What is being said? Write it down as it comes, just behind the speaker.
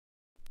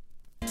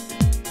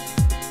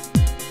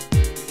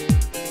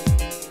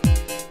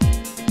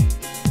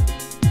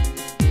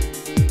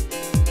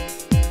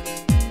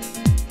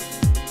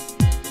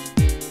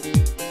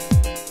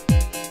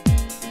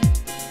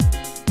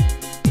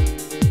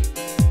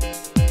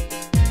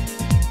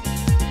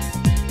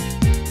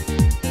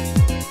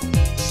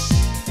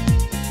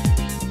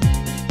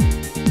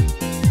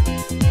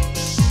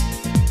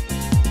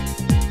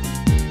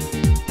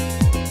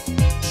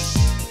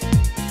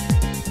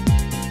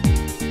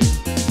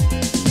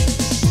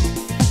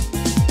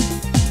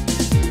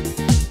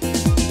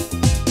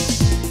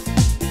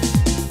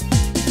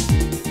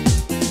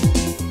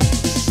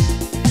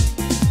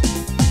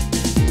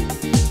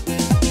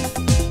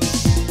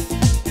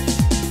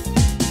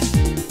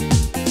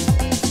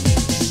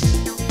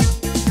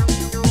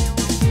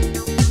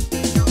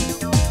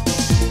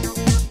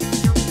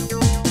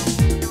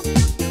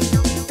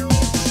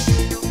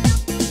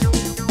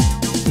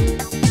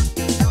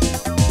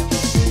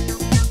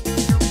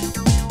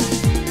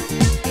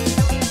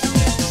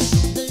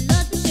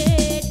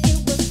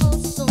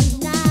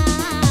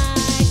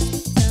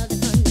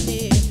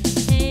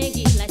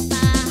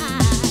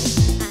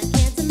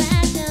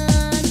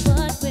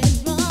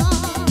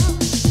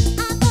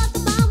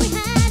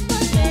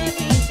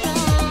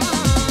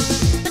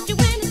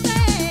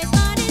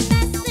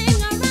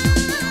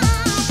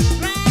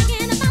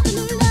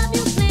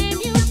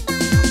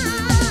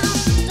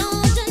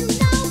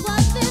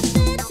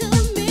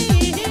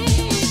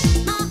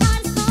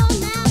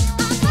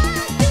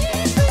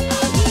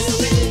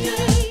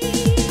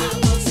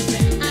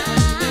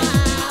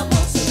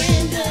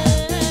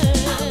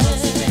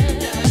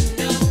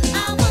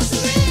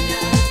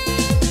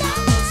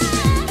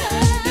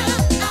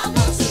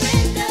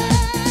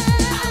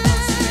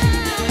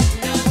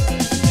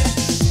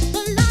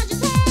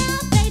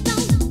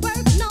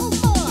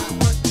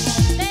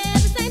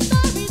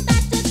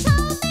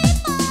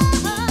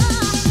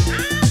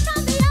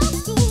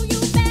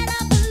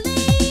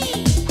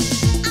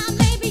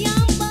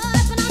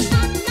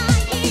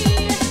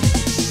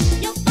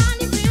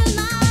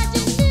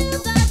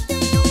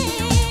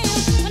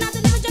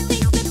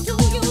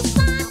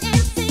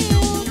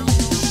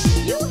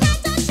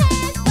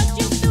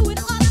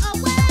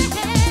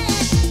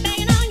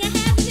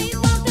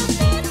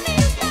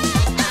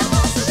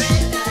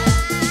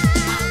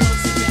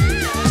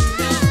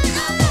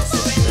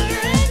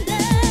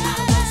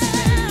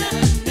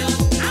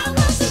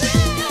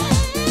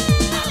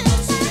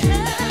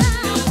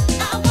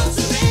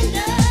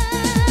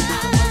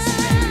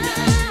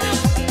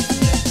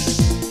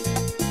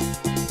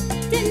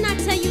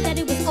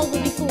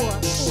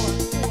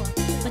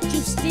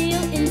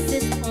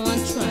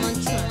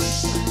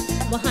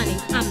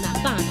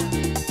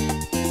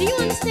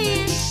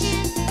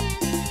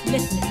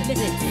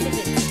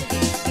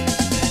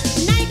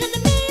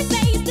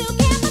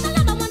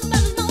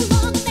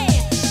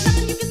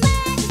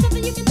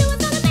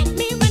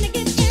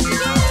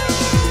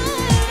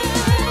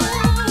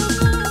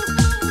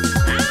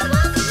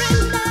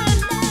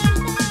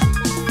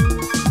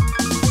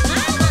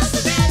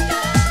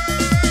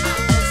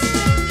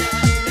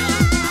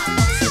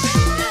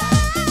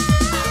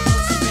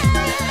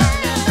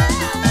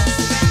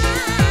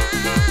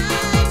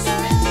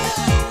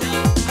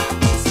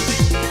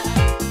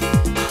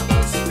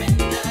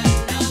Surrender.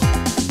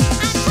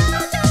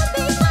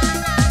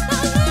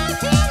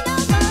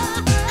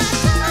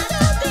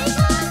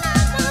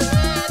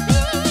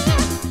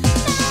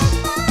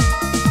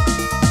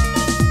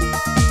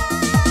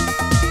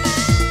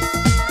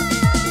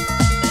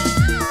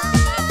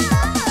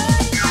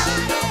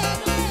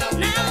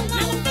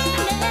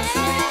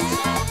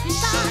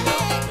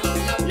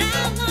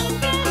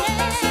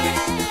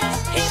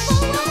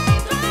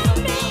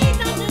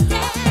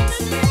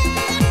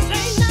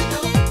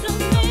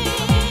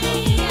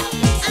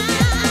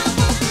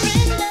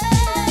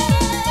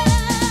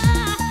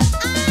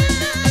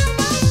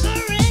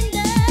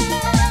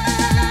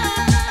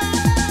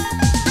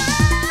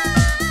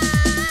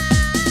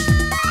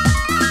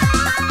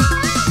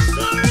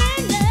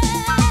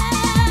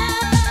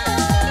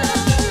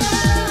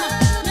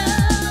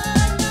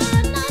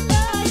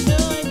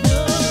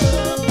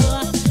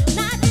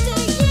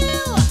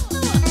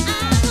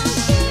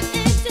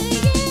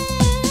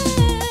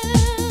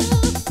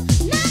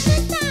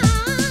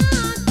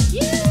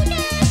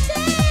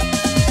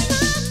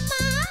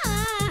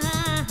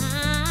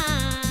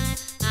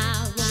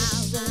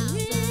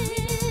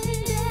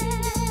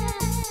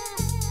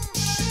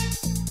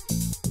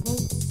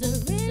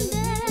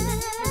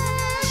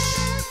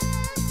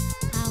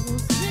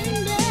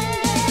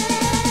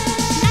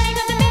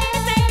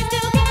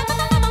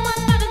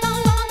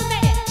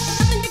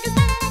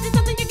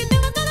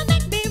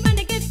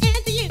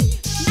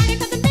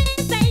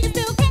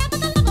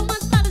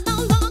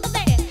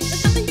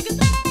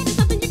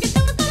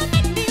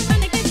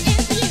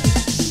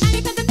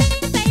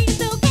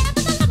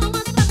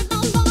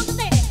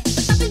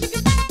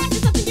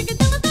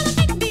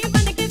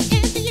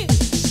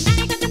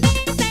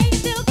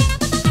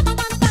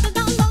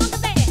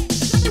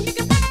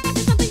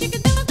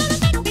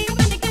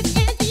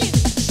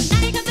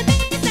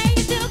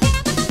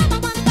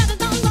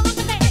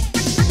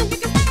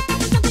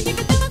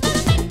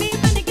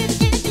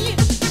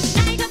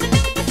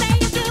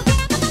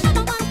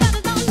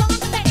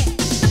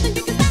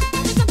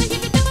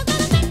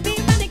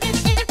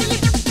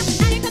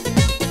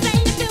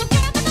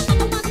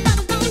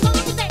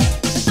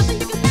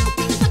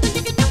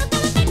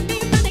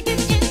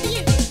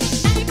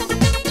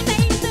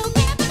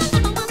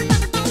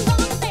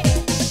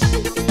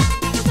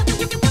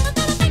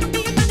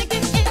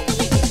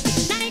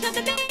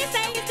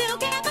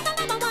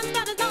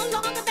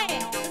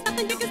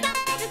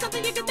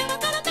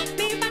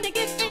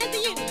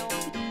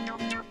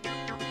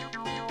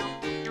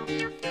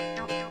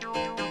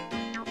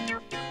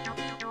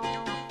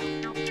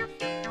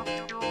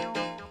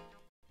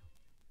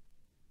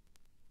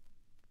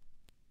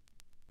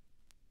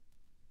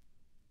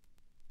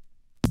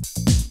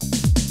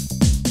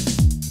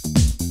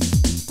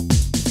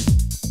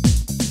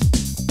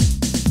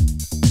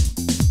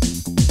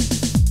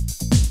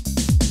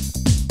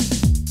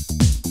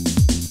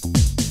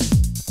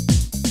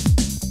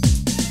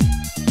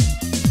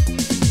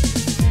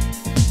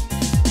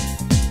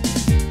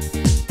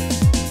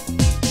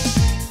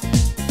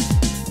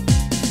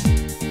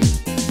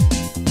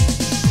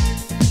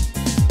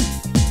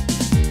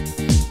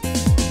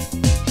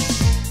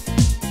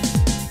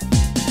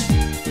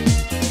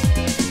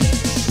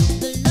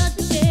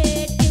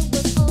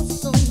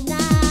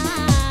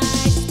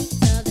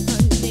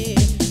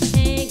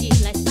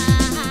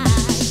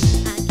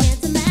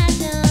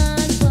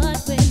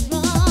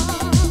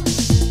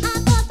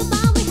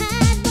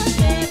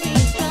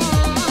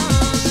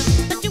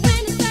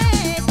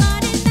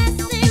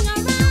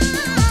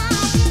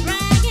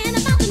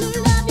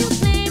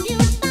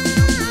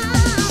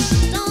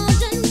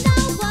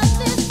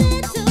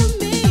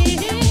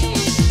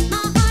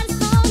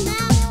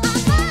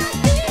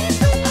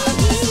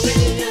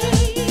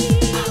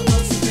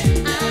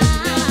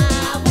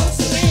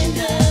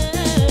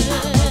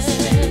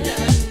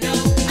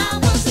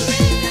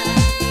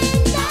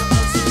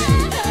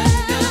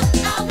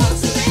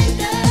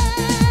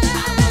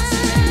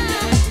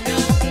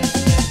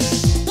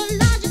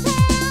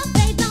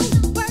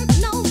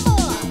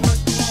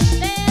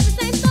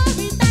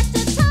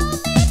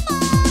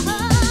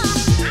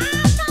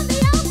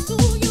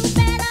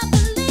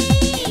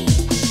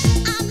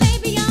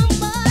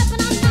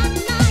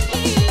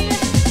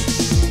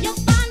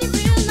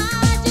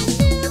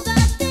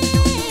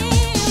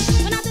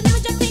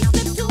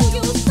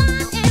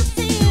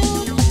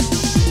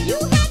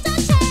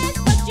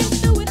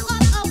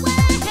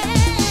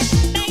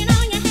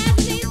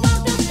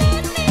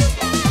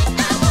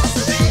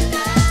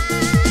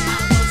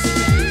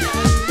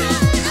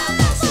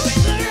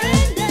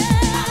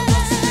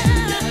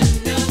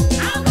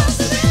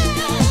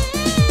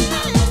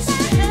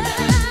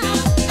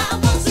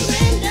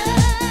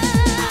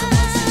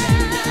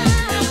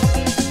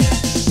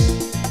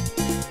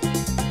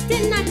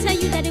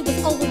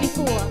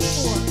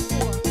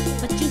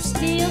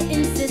 still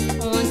insist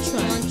on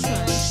trying.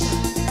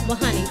 Well,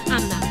 honey,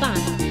 I'm not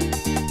fine.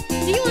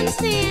 Do you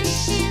understand?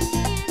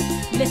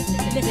 Listen.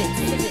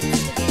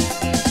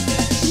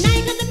 Now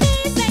you come to me,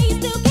 say you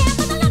still care,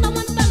 but the other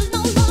one fella's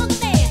no longer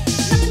there.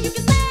 Nothing you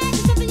can say,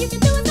 there's nothing you can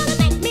do, it's gonna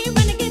make me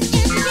run against you. I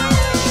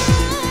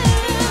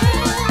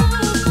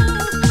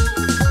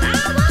won't surrender. I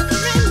won't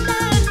surrender.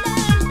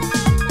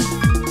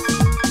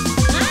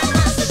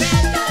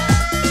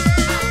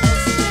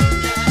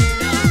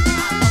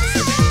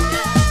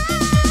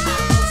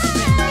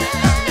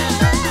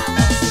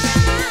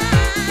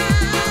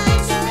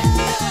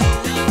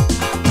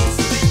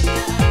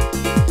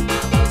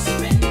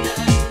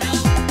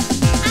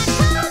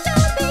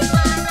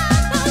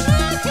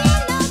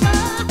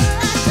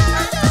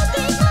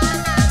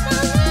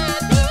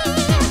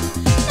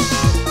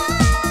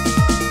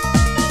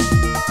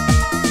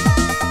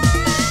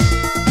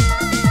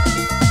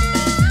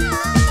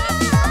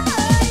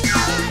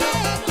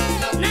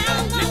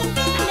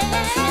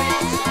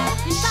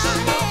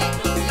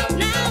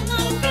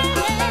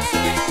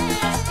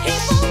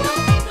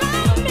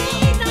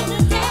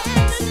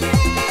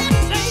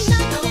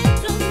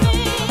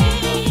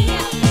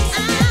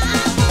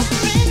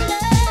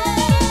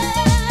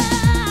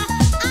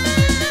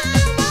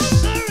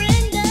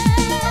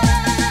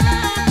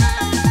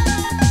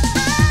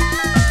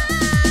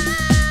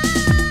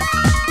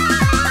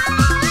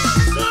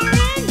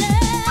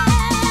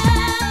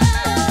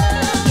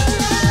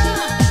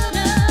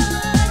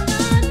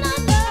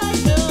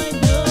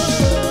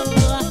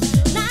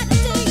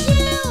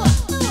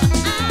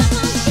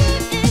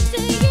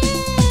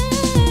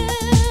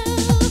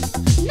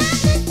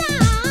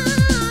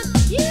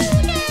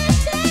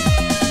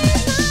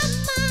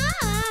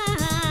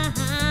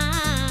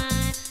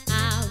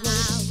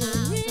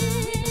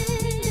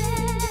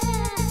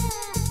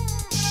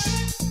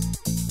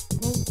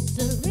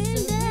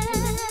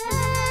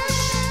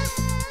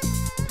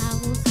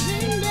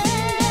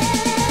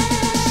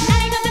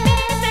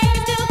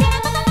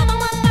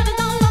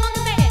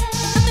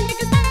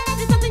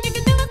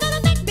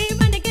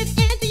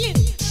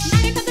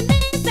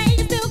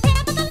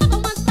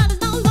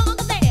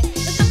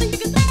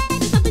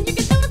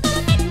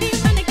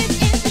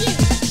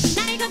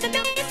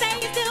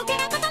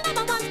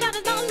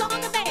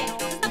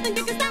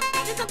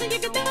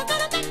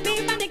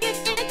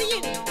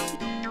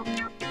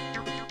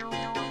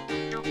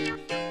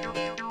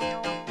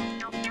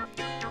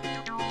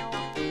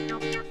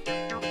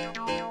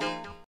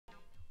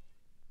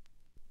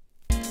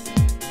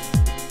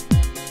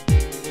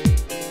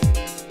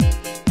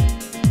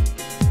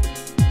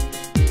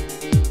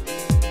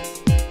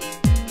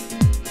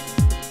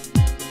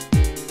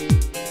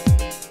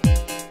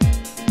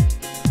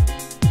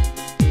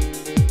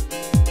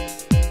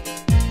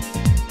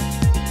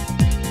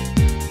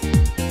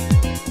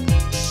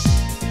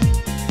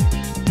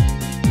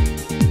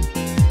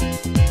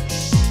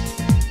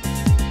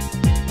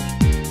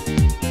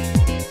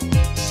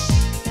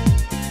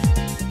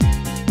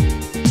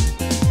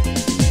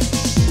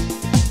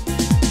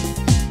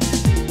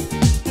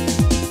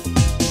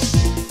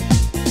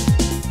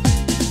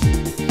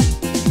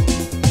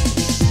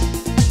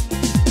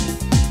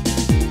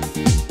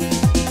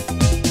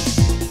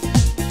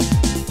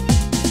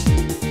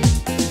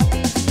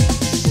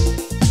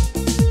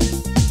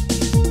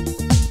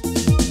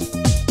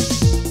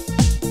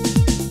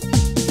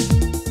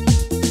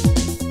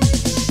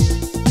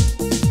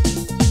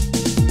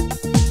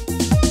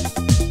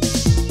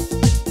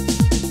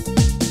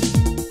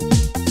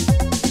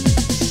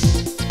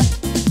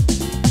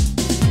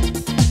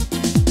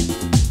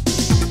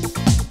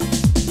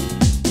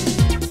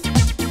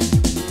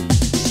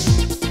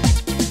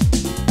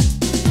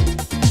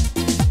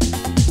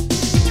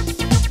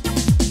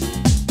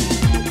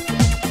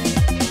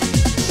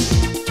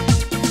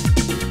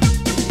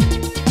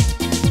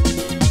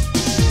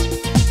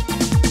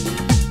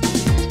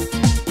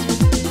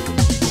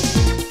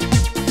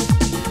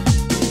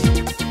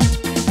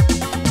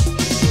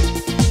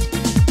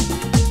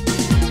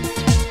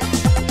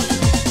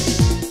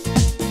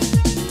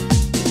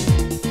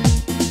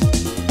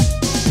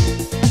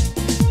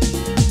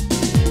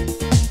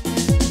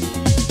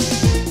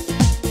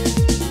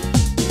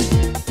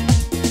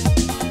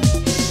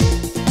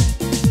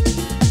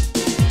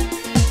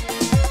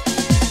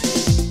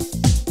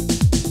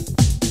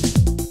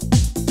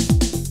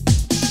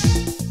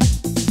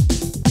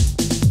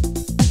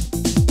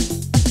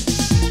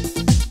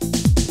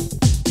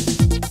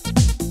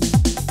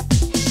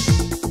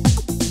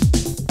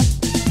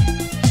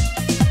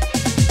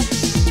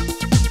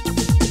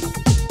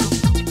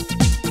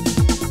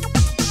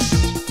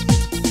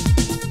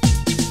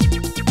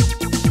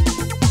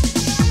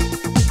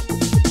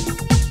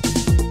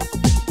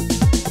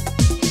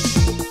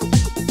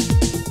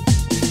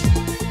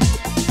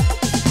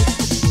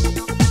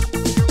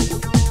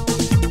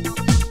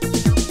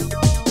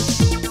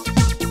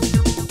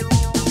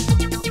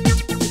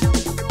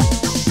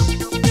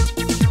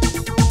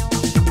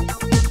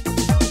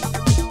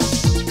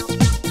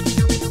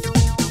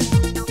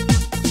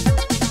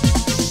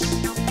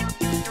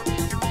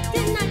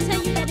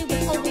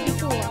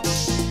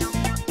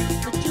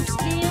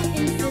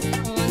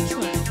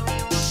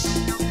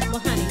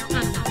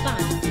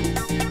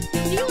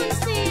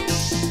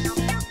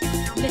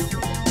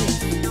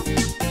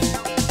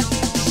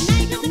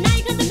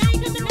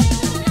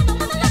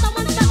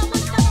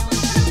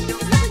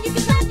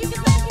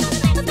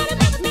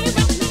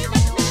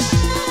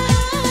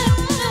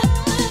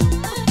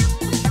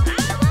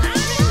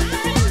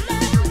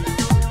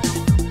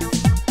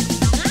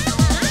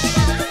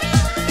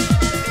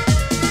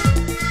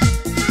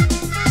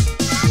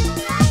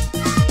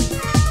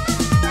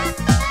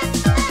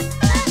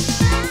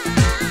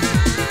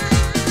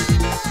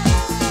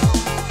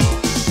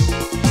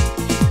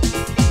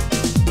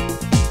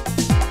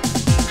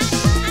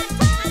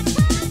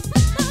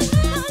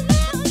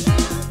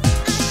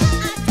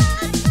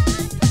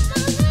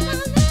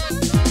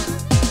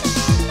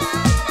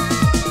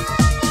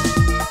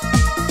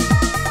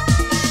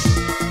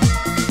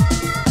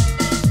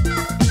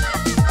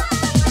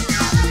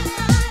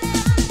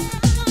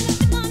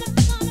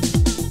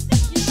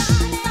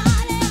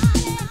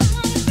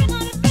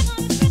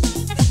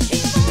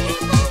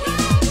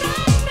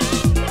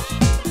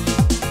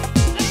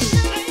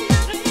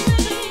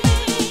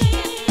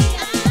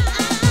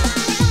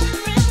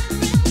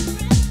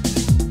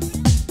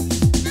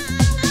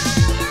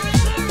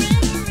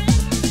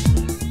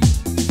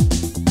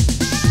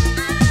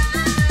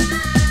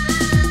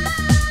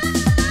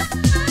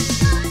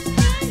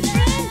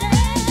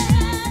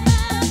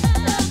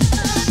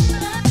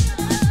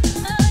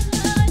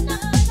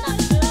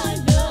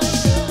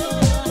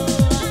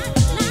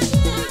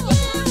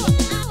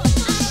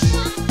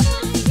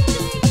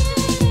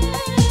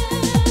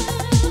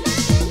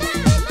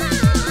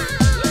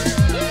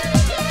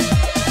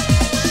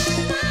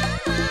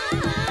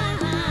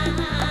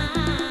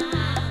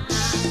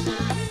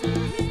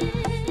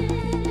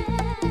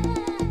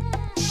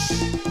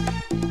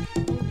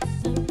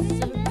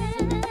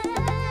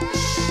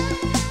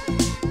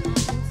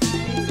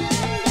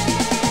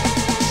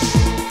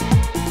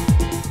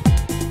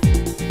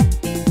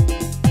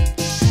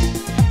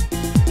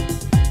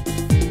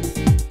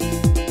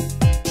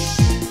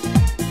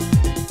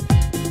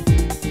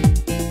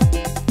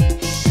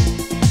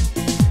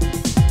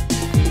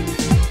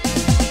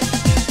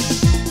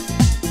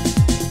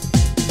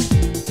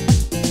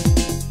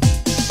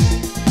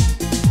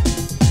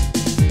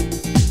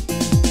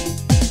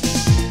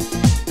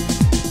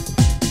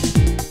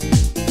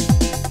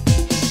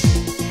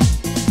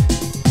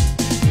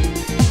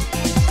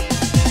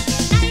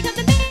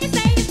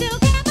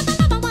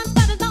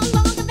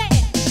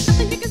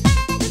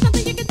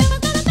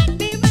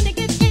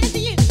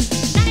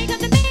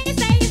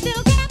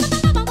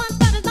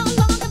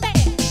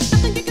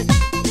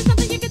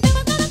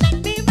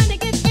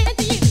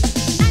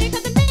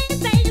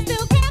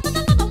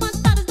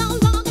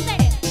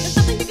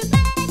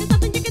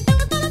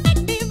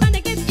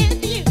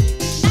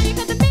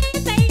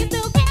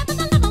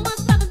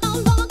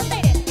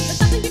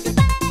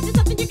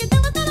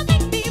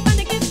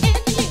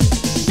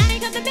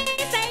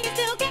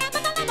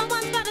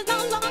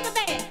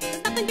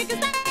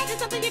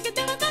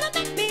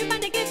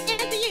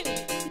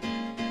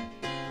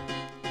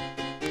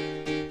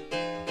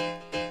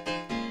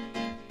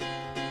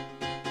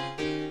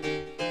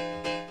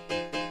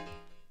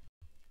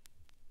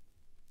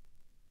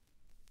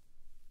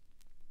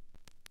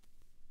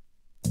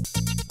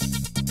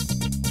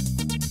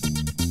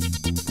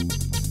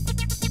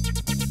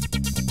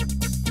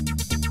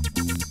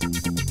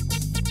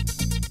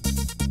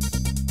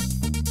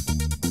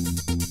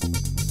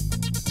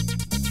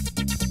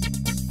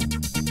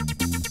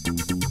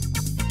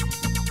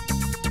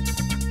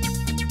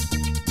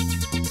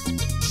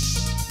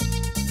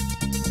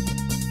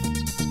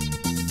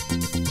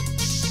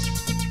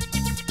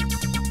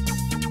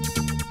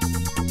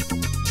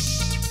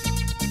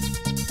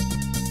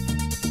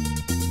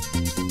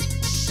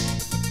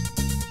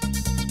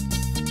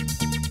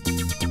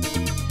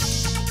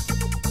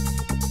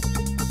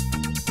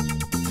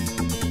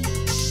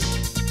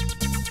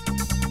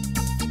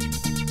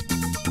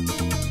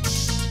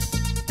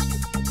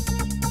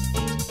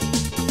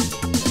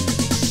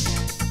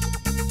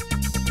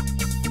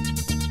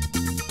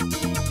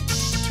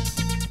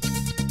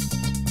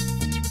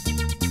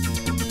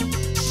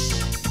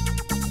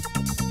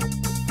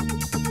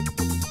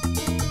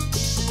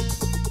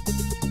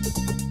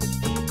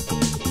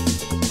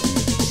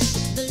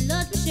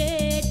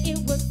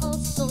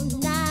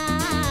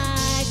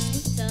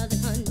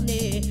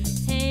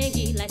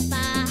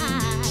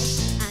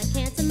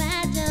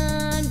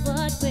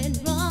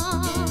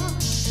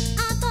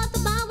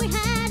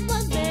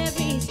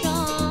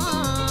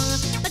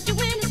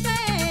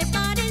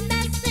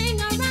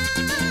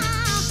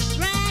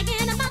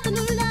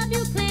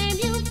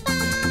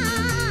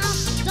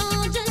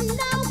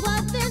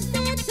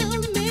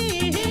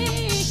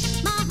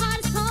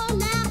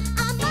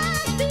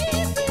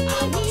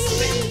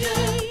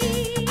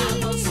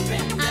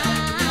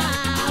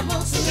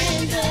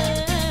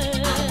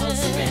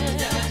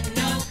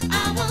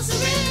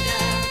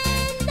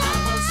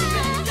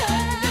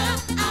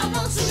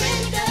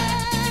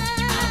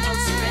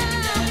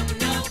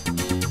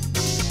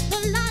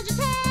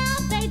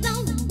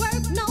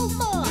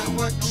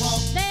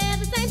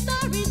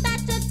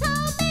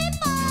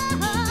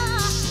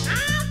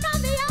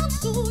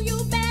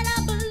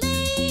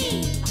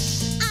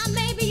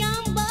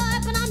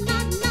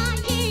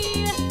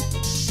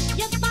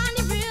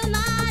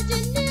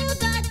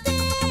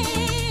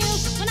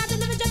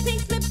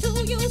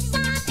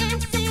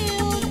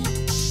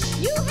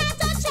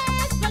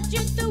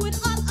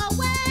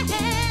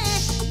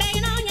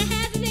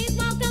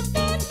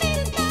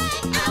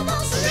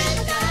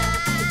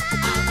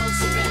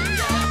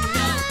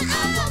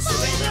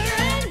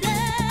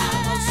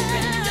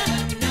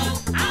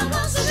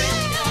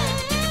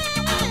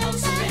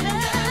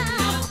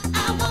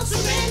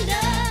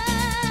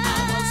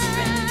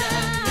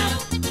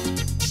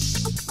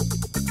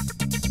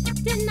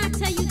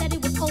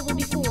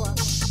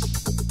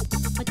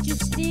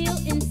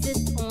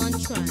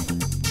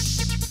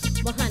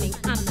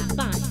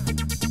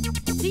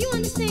 Do you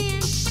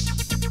understand?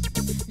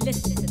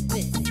 Listen to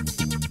this.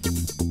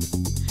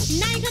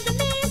 Now you come to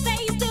me and say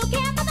you still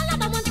care, but the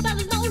loved one's spell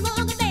is no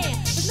longer there.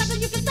 There's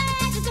nothing you can say,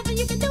 there's nothing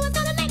you can do. It's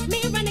gonna make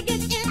me run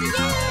against into you.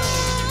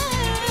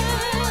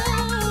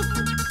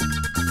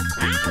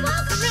 I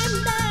won't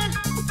surrender.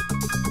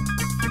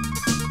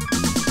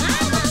 I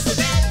won't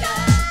surrender.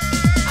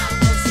 I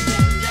won't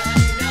surrender.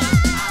 No,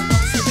 I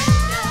won't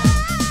surrender.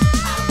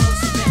 I won't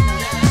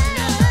surrender.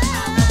 No,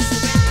 I won't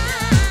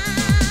surrender.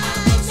 I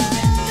won't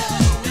surrender.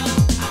 No,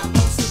 I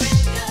won't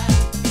surrender.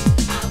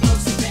 I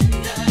won't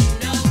surrender.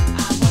 No,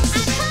 I won't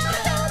surrender.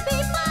 I told you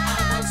before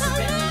I won't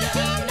surrender.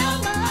 No,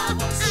 I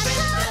won't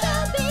surrender. I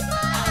told you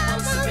before I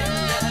won't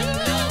surrender.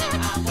 No,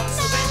 I won't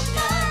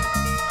surrender.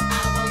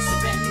 I won't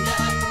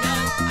surrender. No,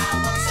 I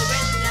won't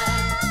surrender.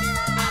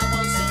 I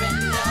won't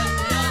surrender.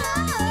 No,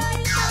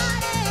 you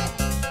started.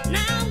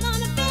 Now I'm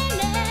gonna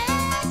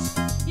finish.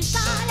 You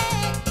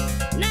started.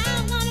 Now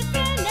I'm gonna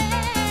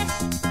finish.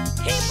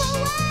 Keep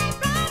away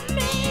from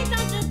me.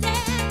 Don't you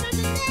dare, don't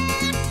you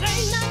dare say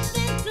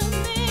nothing to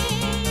me.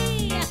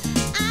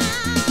 I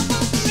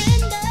won't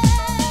surrender.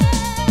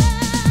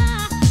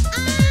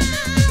 I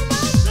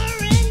won't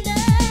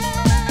surrender.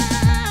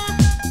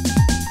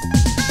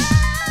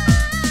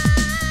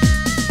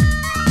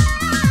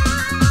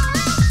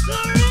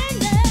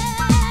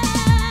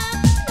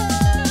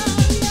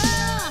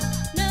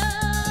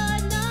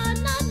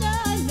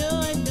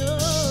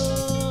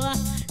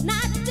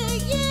 Not to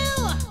you.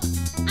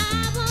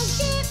 I won't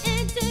give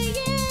in to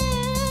you.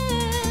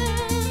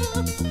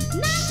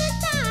 Not this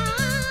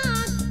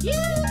time.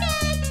 You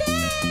can't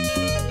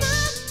change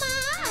my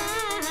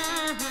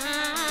mind.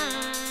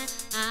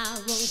 I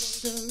won't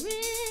surrender.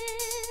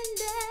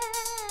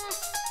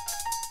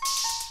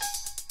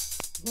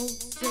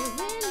 Won't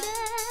surrender.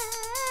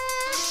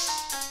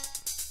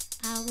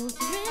 I won't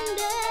surrender.